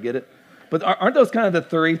transportation. You kind of get it? But aren't those kind of the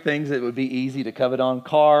three things that would be easy to covet on?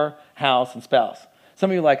 Car, house, and spouse. Some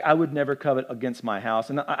of you are like, I would never covet against my house.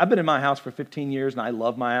 And I've been in my house for 15 years, and I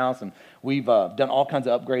love my house. And we've done all kinds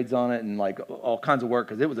of upgrades on it and like all kinds of work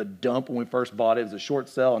because it was a dump when we first bought it. It was a short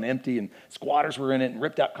sale and empty, and squatters were in it and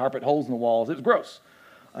ripped out carpet, holes in the walls. It was gross.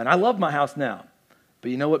 And I love my house now. But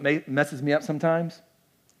you know what messes me up sometimes?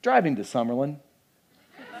 Driving to Summerlin.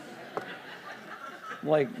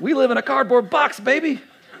 Like, we live in a cardboard box, baby.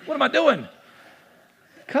 What am I doing?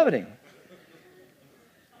 Coveting.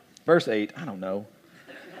 Verse 8, I don't know.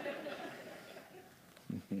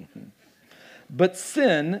 But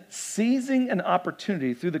sin, seizing an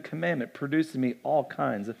opportunity through the commandment, produces in me all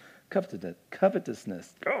kinds of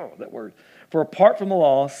covetousness. Oh, that word. For apart from the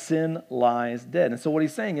law, sin lies dead. And so what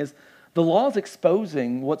he's saying is, the law is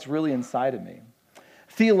exposing what's really inside of me.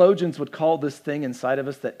 Theologians would call this thing inside of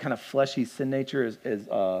us, that kind of fleshy sin nature, is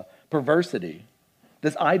perversity.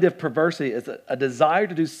 This idea of perversity is a desire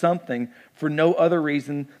to do something for no other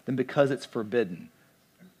reason than because it's forbidden.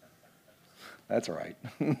 That's right.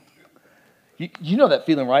 You know that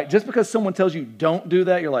feeling, right? Just because someone tells you don't do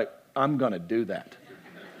that, you're like, I'm going to do that.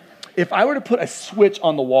 If I were to put a switch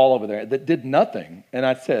on the wall over there that did nothing, and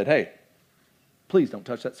I said, hey, please don't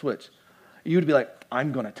touch that switch, you would be like,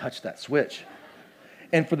 I'm going to touch that switch.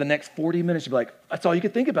 And for the next 40 minutes, you'd be like, that's all you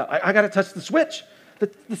could think about. I got to touch the switch.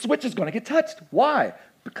 The switch is going to get touched. Why?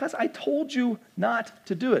 Because I told you not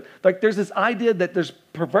to do it. Like, there's this idea that there's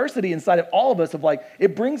perversity inside of all of us of like,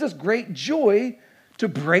 it brings us great joy to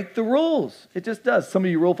break the rules. It just does. Some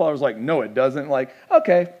of you rule followers are like, no, it doesn't. Like,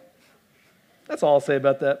 okay, that's all I'll say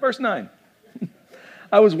about that. Verse 9.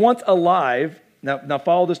 I was once alive. Now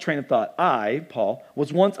follow this train of thought. I, Paul,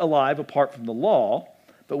 was once alive apart from the law,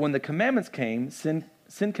 but when the commandments came, sin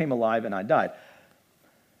came alive and I died.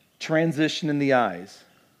 Transition in the eyes.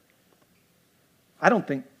 I don't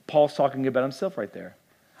think Paul's talking about himself right there.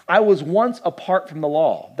 I was once apart from the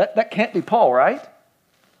law. That can't be Paul, right?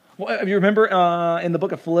 Well, if you remember in the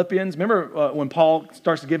book of Philippians, remember when Paul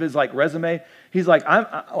starts to give his like resume? He's like,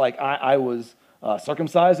 I was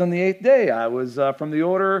circumcised on the 8th day. I was from the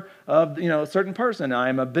order of a certain person.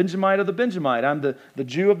 I'm a Benjamite of the Benjamite. I'm the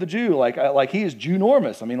Jew of the Jew. Like he is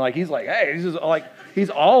Jew-normous. I mean, like he's like, hey,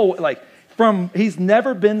 he's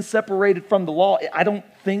never been separated from the law. I don't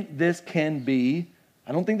think this can be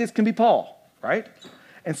Paul, right?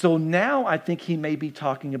 And so now I think he may be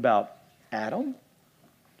talking about Adam.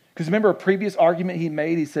 Because remember a previous argument he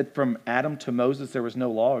made, he said from Adam to Moses there was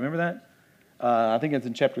no law. Remember that? I think it's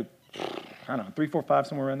in chapter, 3, 4, 5,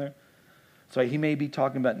 somewhere around there. So he may be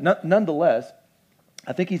talking about, nonetheless,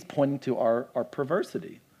 I think he's pointing to our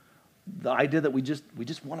perversity. The idea that we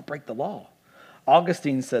just want to break the law.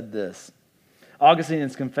 Augustine said this. Augustine in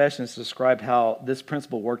his Confessions described how this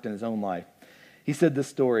principle worked in his own life. He said this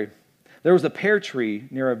story. There was a pear tree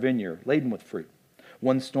near a vineyard laden with fruit.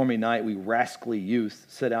 One stormy night, we rascally youths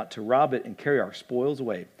set out to rob it and carry our spoils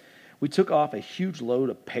away. We took off a huge load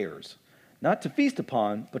of pears, not to feast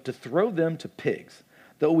upon, but to throw them to pigs,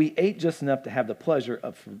 though we ate just enough to have the pleasure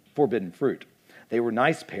of forbidden fruit. They were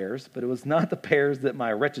nice pears, but it was not the pears that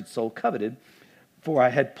my wretched soul coveted, for I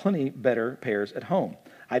had plenty better pears at home.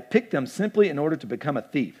 I picked them simply in order to become a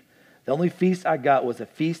thief. The only feast I got was a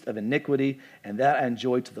feast of iniquity, and that I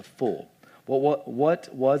enjoyed to the full.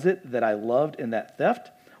 What was it that I loved in that theft?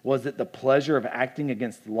 Was it the pleasure of acting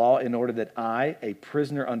against the law in order that I, a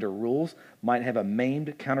prisoner under rules, might have a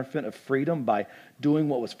maimed counterfeit of freedom by doing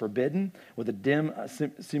what was forbidden with a dim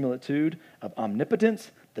similitude of omnipotence?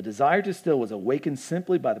 The desire to steal was awakened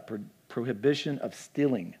simply by the prohibition of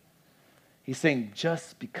stealing. He's saying,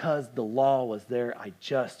 just because the law was there, I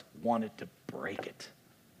just wanted to break it.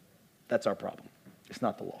 That's our problem. It's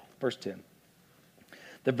not the law. Verse 10.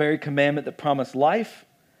 The very commandment that promised life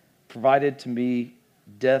provided to me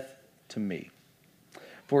death to me.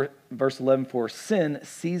 For verse 11, for sin,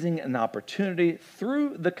 seizing an opportunity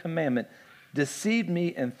through the commandment, deceived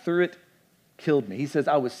me and through it killed me. He says,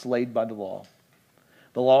 I was slayed by the law.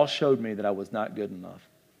 The law showed me that I was not good enough.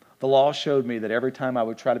 The law showed me that every time I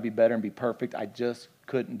would try to be better and be perfect, I just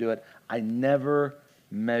couldn't do it. I never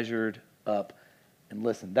measured up. And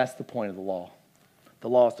listen, that's the point of the law. The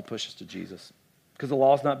law is to push us to Jesus. Because the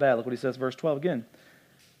law is not bad. Look what he says, verse 12 again.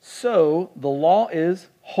 So the law is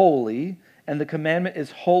holy, and the commandment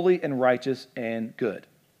is holy and righteous and good.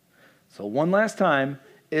 So one last time,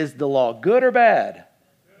 is the law good or bad?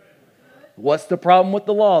 What's the problem with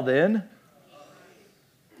the law then?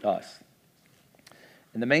 Us.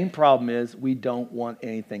 And the main problem is we don't want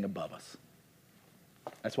anything above us.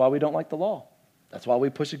 That's why we don't like the law. That's why we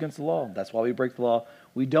push against the law. That's why we break the law.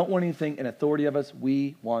 We don't want anything in authority of us.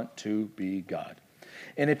 We want to be God.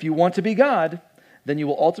 And if you want to be God, then you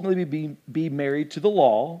will ultimately be married to the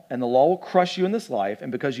law, and the law will crush you in this life,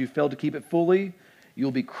 and because you failed to keep it fully, you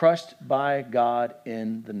will be crushed by God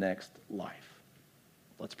in the next life.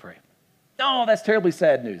 Let's pray. Oh, that's terribly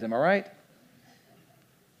sad news. Am I right?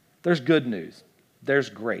 There's good news.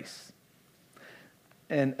 There's grace.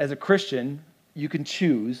 And as a Christian, you can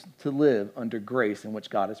choose to live under grace in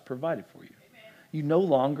which God has provided for you. Amen. You no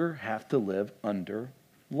longer have to live under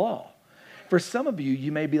law. For some of you,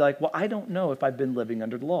 you may be like, well, I don't know if I've been living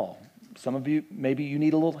under the law. Some of you, maybe you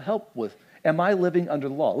need a little help with, am I living under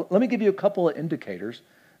the law? Let me give you a couple of indicators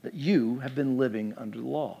that you have been living under the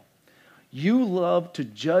law. You love to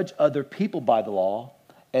judge other people by the law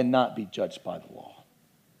and not be judged by the law.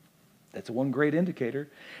 That's one great indicator.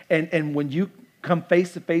 And when you come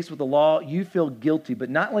face to face with the law, you feel guilty, but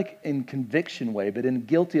not like in conviction way, but in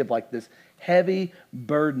guilty of like this heavy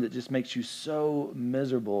burden that just makes you so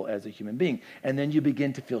miserable as a human being. And then you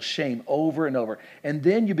begin to feel shame over and over. And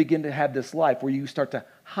then you begin to have this life where you start to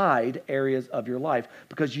hide areas of your life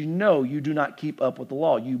because you know you do not keep up with the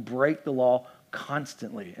law. You break the law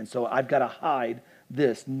constantly. And so I've got to hide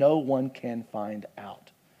this. No one can find out.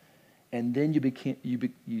 And then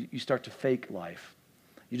you start to fake life.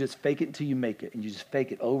 You just fake it until you make it, and you just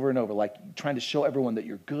fake it over and over, like trying to show everyone that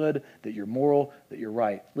you're good, that you're moral, that you're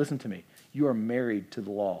right. Listen to me. You are married to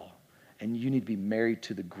the law, and you need to be married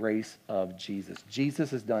to the grace of Jesus.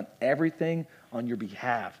 Jesus has done everything on your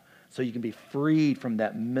behalf so you can be freed from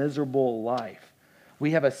that miserable life.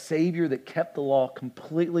 We have a Savior that kept the law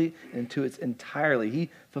completely into its entirely. He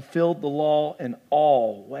fulfilled the law in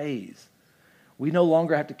all ways. We no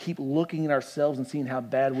longer have to keep looking at ourselves and seeing how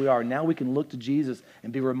bad we are. Now we can look to Jesus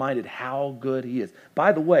and be reminded how good he is.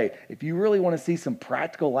 By the way, if you really want to see some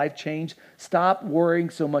practical life change, stop worrying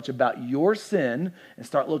so much about your sin and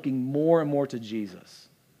start looking more and more to Jesus.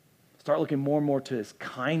 Start looking more and more to his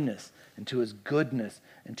kindness and to his goodness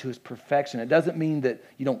and to his perfection. It doesn't mean that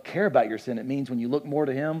you don't care about your sin. It means when you look more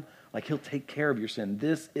to him, like he'll take care of your sin.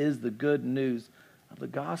 This is the good news of the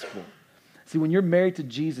gospel. See, when you're married to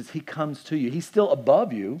Jesus, he comes to you. He's still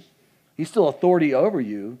above you. He's still authority over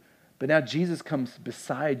you. But now Jesus comes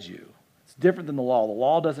beside you. It's different than the law. The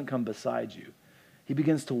law doesn't come beside you. He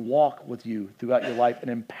begins to walk with you throughout your life and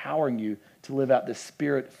empowering you to live out this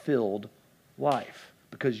spirit-filled life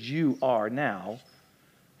because you are now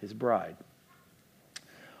his bride.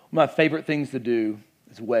 One of my favorite things to do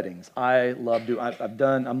is weddings. I love doing.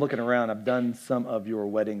 I'm looking around. I've done some of your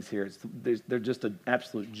weddings here. They're just an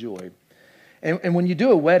absolute joy. And when you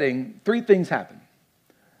do a wedding, three things happen.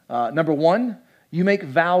 Number one, you make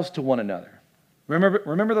vows to one another.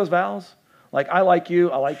 Remember those vows? Like, I like you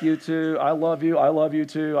too. I love you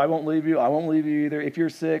too. I won't leave you either. If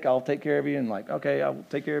you're sick, I'll take care of you. And like, okay, I'll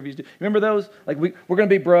take care of you too. Remember those? Like, we're going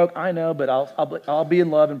to be broke. I know, but I'll be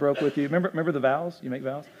in love and broke with you. Remember the vows? You make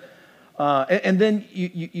vows? And then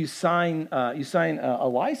you sign a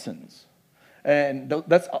license. And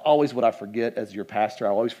that's always what I forget as your pastor.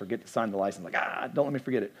 I always forget to sign the license. Like, don't let me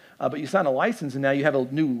forget it. But you sign a license, and now you have a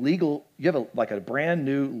brand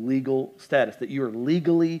new legal status that you are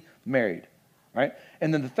legally married, right?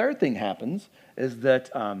 And then the third thing happens is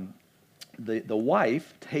that the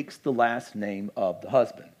wife takes the last name of the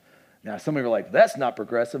husband. Now, some of you are like, that's not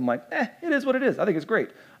progressive. I'm like, it is what it is. I think it's great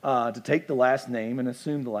to take the last name and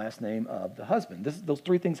assume the last name of the husband. Those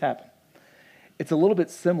three things happen. It's a little bit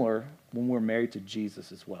similar when we're married to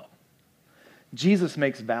Jesus as well. Jesus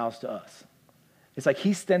makes vows to us. It's like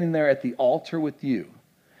he's standing there at the altar with you.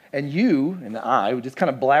 And you and I would just kind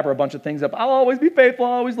of blabber a bunch of things up. I'll always be faithful.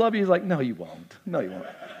 I'll always love you. He's like, no, you won't. No, you won't.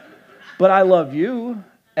 But I love you,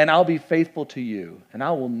 and I'll be faithful to you. And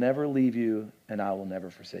I will never leave you, and I will never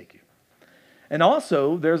forsake you. And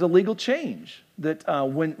also, there's a legal change that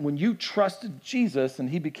when you trusted Jesus and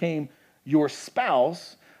he became your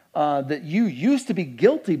spouse, that you used to be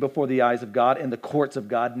guilty before the eyes of God and the courts of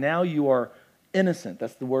God. Now you are innocent.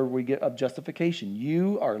 That's the word we get of justification.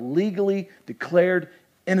 You are legally declared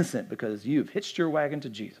innocent because you've hitched your wagon to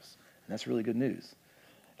Jesus. And that's really good news.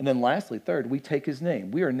 And then lastly, third, we take his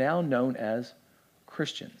name. We are now known as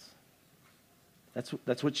Christians.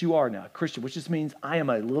 That's what you are now, Christian, which just means I am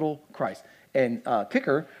a little Christ. And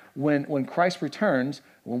kicker, when Christ returns,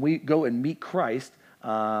 when we go and meet Christ,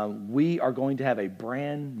 we are going to have a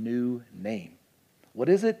brand new name. What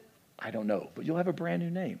is it? I don't know, but you'll have a brand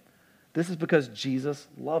new name. This is because Jesus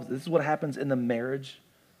loves it. This is what happens in the marriage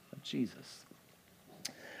of Jesus.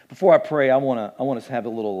 Before I pray, I want to have a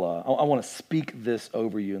little. I want to speak this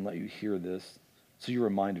over you and let you hear this, so you're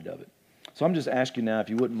reminded of it. So I'm just asking you now, if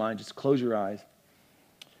you wouldn't mind, just close your eyes,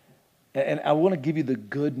 and I want to give you the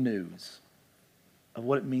good news of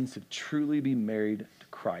what it means to truly be married to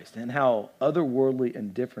Christ and how otherworldly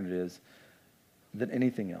and different it is than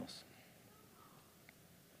anything else.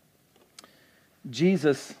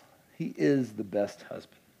 Jesus, he is the best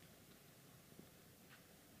husband.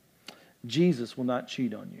 Jesus will not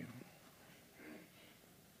cheat on you.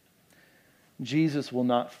 Jesus will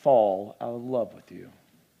not fall out of love with you.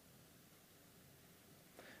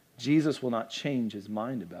 Jesus will not change his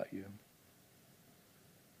mind about you.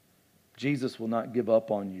 Jesus will not give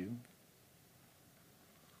up on you.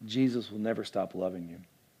 Jesus will never stop loving you.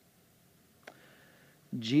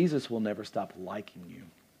 Jesus will never stop liking you.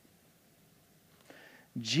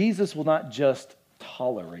 Jesus will not just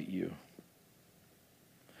tolerate you.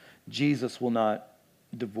 Jesus will not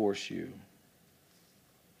divorce you.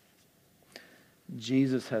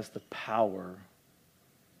 Jesus has the power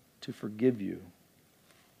to forgive you.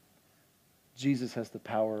 Jesus has the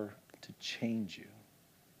power to change you.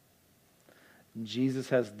 Jesus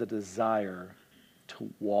has the desire to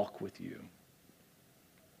walk with you.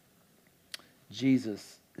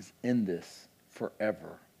 Jesus is in this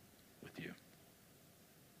forever with you.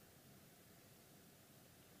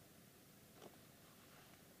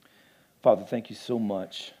 Father, thank you so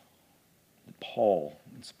much that Paul,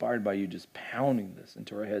 inspired by you, just pounding this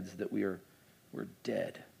into our heads that we're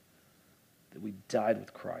dead, that we died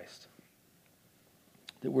with Christ,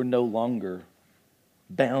 that we're no longer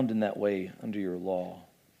bound in that way under your law.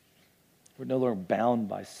 We're no longer bound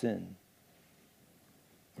by sin.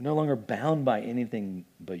 We're no longer bound by anything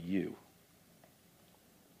but you.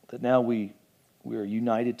 That now we are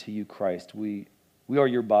united to you, Christ. We are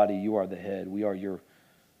your body, you are the head. We are your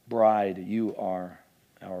bride, you are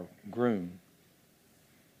our groom.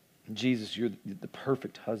 Jesus, you're the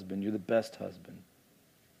perfect husband. You're the best husband.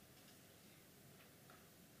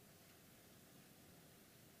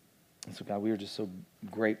 And so, God, we are just so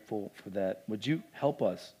grateful for that. Would you help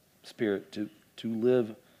us, Spirit, to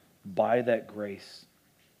live by that grace?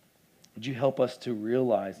 Would you help us to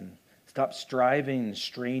realize and stop striving and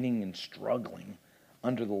straining and struggling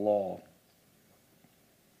under the law?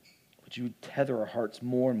 Would you tether our hearts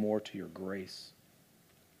more and more to your grace?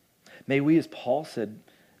 May we, as Paul said,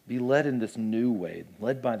 be led in this new way,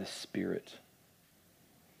 led by the Spirit.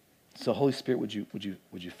 So, Holy Spirit, would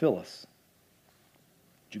you fill us?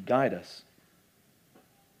 Would you guide us?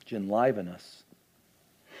 Would you enliven us?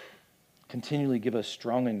 Continually give us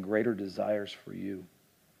strong and greater desires for you.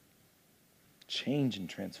 Change and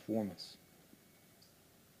transform us.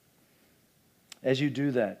 As you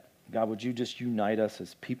do that, God, would you just unite us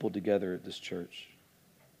as people together at this church?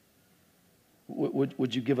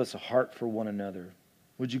 Would you give us a heart for one another?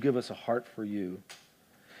 Would you give us a heart for you?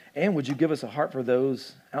 And would you give us a heart for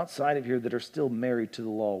those outside of here that are still married to the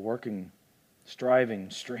law, working, striving,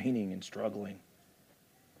 straining, and struggling?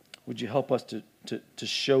 Would you help us to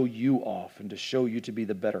show you off and to show you to be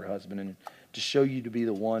the better husband and to show you to be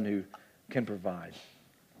the one who can provide?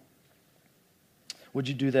 Would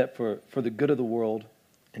you do that for the good of the world?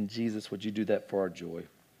 And Jesus, would you do that for our joy?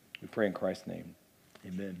 We pray in Christ's name.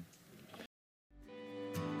 Amen.